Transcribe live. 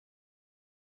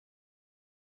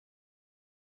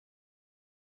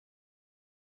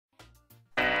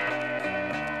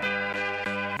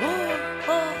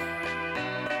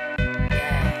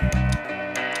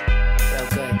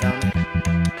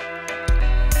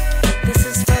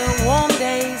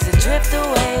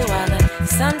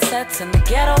sunsets and the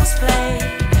ghettos play.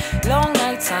 Long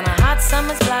nights on a hot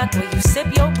summer's block where you sip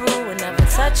your brew and never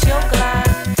touch your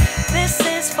Glock. This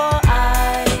is for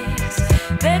eyes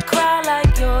that cry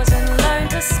like yours and learn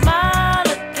to smile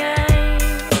again.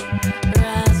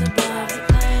 Rise above the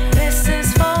pain. This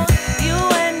is for you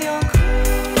and your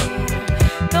crew,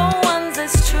 the ones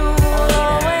that's true will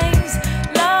always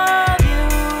love you,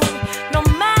 no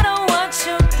matter what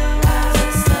you do.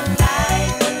 It's the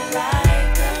light, the light,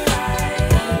 the light,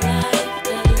 the light,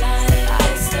 the light.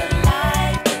 It's the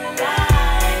light, the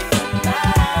light, the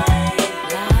light,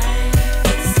 light.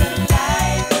 It's the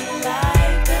light, the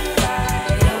light, the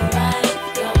light. Your life,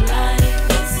 your life.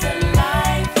 It's the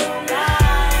life, your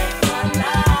life, my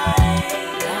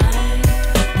life,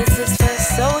 life. This is for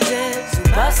soldiers who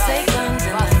bust their guns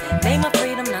in the name of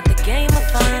freedom, not the game of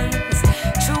funds.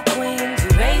 True queens who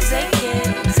raise their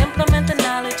kids, implement the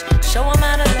knowledge, show them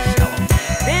how to live.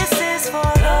 This is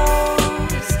for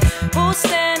those who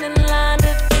stand in line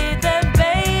to feed their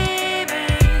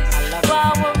babies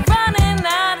while we're running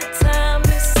out of time.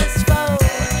 This is for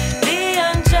the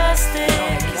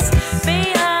injustice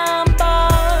behind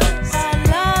bars, our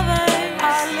lovers,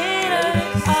 our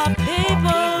leaders, our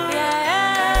people.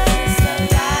 Yeah, it's the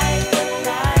light, the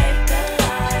light, the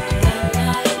light, the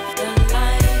light, the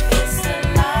light. It's the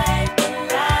light, the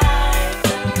light,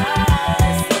 the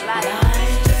light, the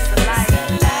light. It's the light, the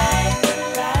light, the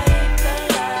light, the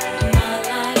light. My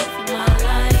life, my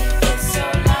life. It's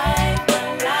your life, my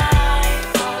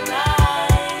life, our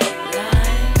life,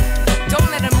 life. Don't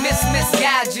let them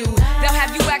misguide you. They'll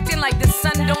have you acting like the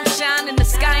sun don't shine and the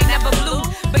sky ain't never blue.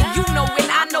 But you know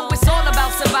and I know it's all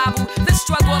about survival. The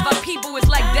struggle of our people is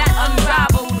like that,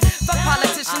 unrivaled. Fuck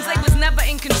politicians, they was never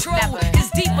in control. It's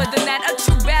deeper than that, a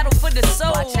true battle for the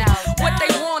soul. What they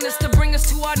want is to bring us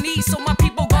to our knees, so my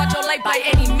people guard your life by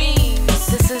any means.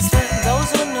 This is for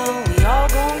those who know we all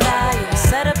gon' die. It was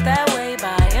set up that way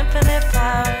by infinite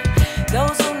power.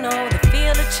 Those who know the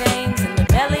feel of chains in the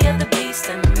belly of the beast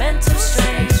and the mental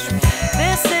strain.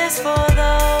 This is for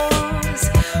those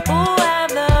who have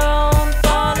their own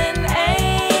fallen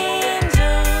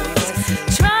angels,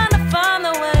 trying to find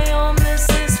their way home. This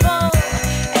is for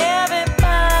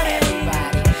everybody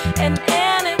and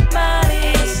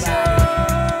anybody's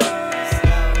soul. It's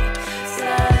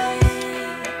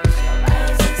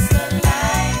the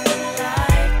light, the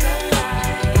light, the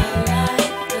light, the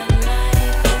light, the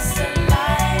light. It's the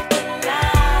light, the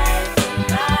light, the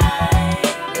light,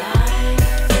 light.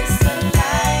 It's the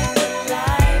light, the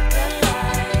light, the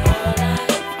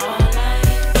light. All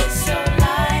life. It's your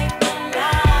light, my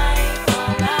life,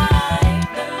 our life,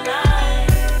 the light.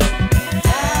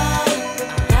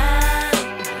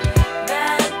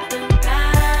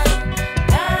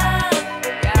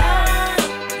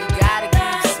 You gotta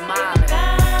keep smiling,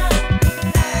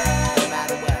 no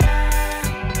matter what.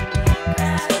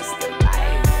 That's just the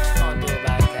life. What you gonna do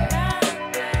about that?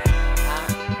 Huh?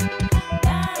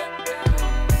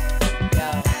 Yo,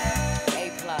 A+,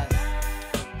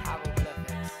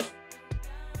 hieroglyphics.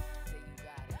 Say you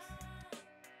got it.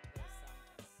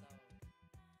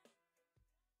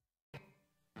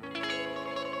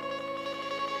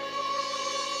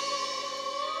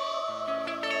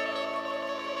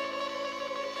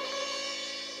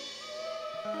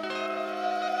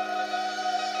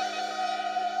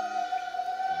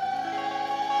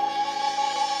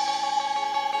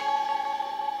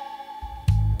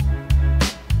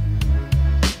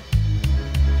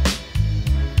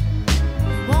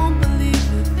 You won't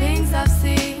believe the things I've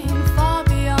seen, far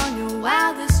beyond your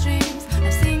wildest dreams.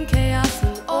 I've seen chaos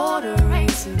and order reign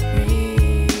supreme.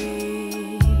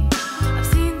 I've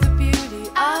seen the beauty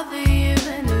of the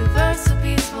universe, so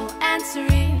peaceful and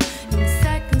serene. In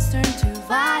seconds turn to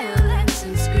violence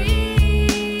and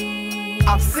scream.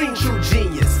 I've seen true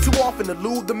genius, too often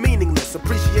elude the meaningless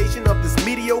appreciation of this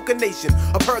mediocre nation.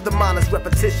 I've heard the mindless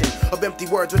repetition of empty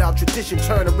words without tradition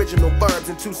turn original verbs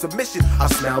into submission. I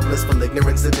smell blissful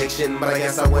ignorance addiction, but I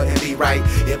guess I wouldn't be right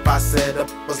if I said up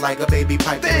was like a baby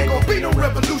pipe. There ain't gonna be no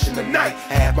revolution tonight.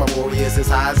 Half my warriors as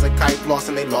high as a kite,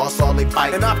 flossing they lost all they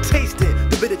fight. And I've tasted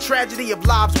the bitter tragedy of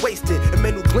lives wasted, and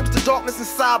men who glimpsed the darkness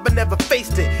inside but never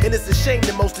faced it. And it's a shame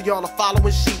that most of y'all are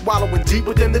following sheep, wallowing deep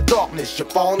within the darkness. You're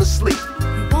falling asleep.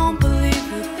 You won't believe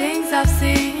the things I've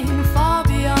seen, far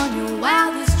beyond your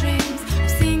wildest dreams. I've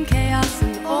seen chaos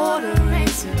and order reign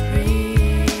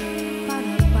supreme.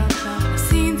 I've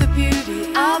seen the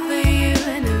beauty of the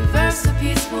universe, so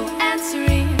peaceful and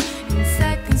serene. In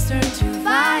seconds turn to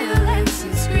violence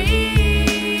and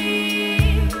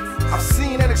screams. I've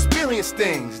seen and experienced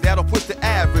things that'll push the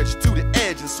average to the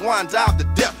edge and swan dive to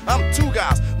depth. I'm two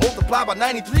guys, multiple multiplied by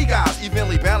 93 guys,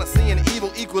 evenly balancing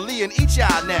evil equally in each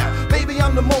eye now. Maybe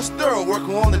I'm the most thorough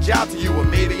worker on the job to you, or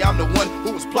maybe I'm the one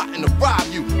who was plotting to rob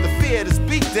you. The fear, this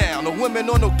beat down, the women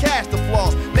on no cash, the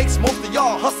flaws makes most of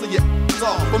y'all hustle your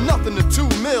off. From nothing to 2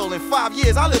 mil in 5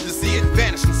 years, I lived to see it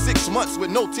vanish in 6 months with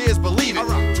no tears, believe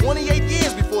it. 28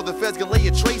 years before the feds could lay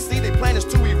a trace, see, they plan is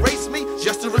to erase me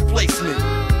just to replace me.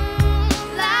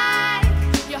 Like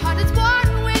your heart is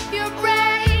one with your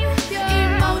brain,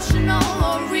 emotional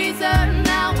or reason.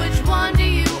 Now which one do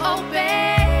you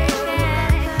obey?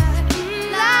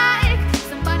 Like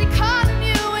somebody calling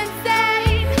you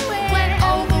insane when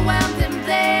overwhelmed and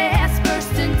blessed,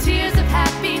 burst in tears of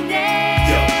happiness.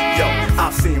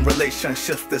 I've seen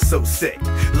relationships that's so sick,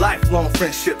 lifelong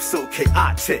friendships so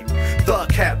chaotic. Thug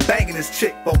cat banging his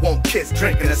chick but won't kiss,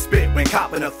 drinking a spit when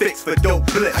copping a fix for dope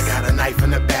bliss. I got a knife in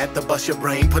the back to bust your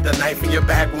brain, put the knife in your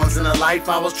back. Once in a life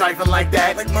I was trifling like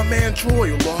that, like my man Troy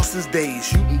who lost his days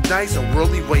shooting dice in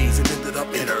worldly ways and ended up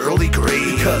in an early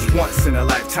grave. Because once in a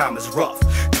lifetime is rough,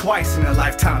 twice in a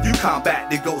lifetime you combat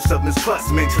the ghost of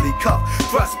mistrust. Mentally cuffed,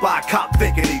 thrust by a cop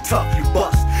thinking he tough, you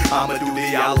bust. I'ma do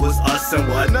the hours, us and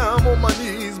what? Now I'm on my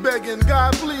knees begging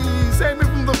God, please save me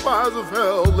from the fires of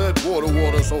hell. Let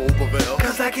water soul prevail.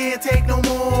 Cause I can't take no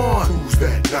more. Who's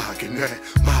that knocking at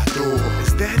my door?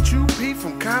 Is that you, Pete,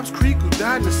 from Cobbs Creek, who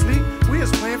died in his sleep? We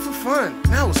was playing for fun.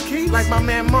 Now it's Keith. Like my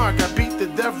man Mark, I beat the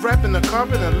death rap in the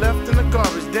carpet and left in the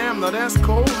garbage. Damn, now that's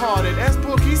cold-hearted. That's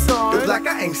Bookie saw it. Like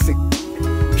I ain't sick.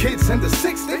 Kids in the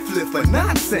 6, they flip for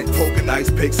nonsense. Poking ice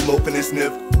pick, smoking and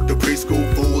sniff. The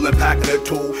preschool fool and packing a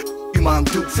tool. You mom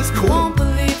dukes, it's cool. Won't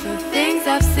believe the things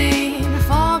I've seen.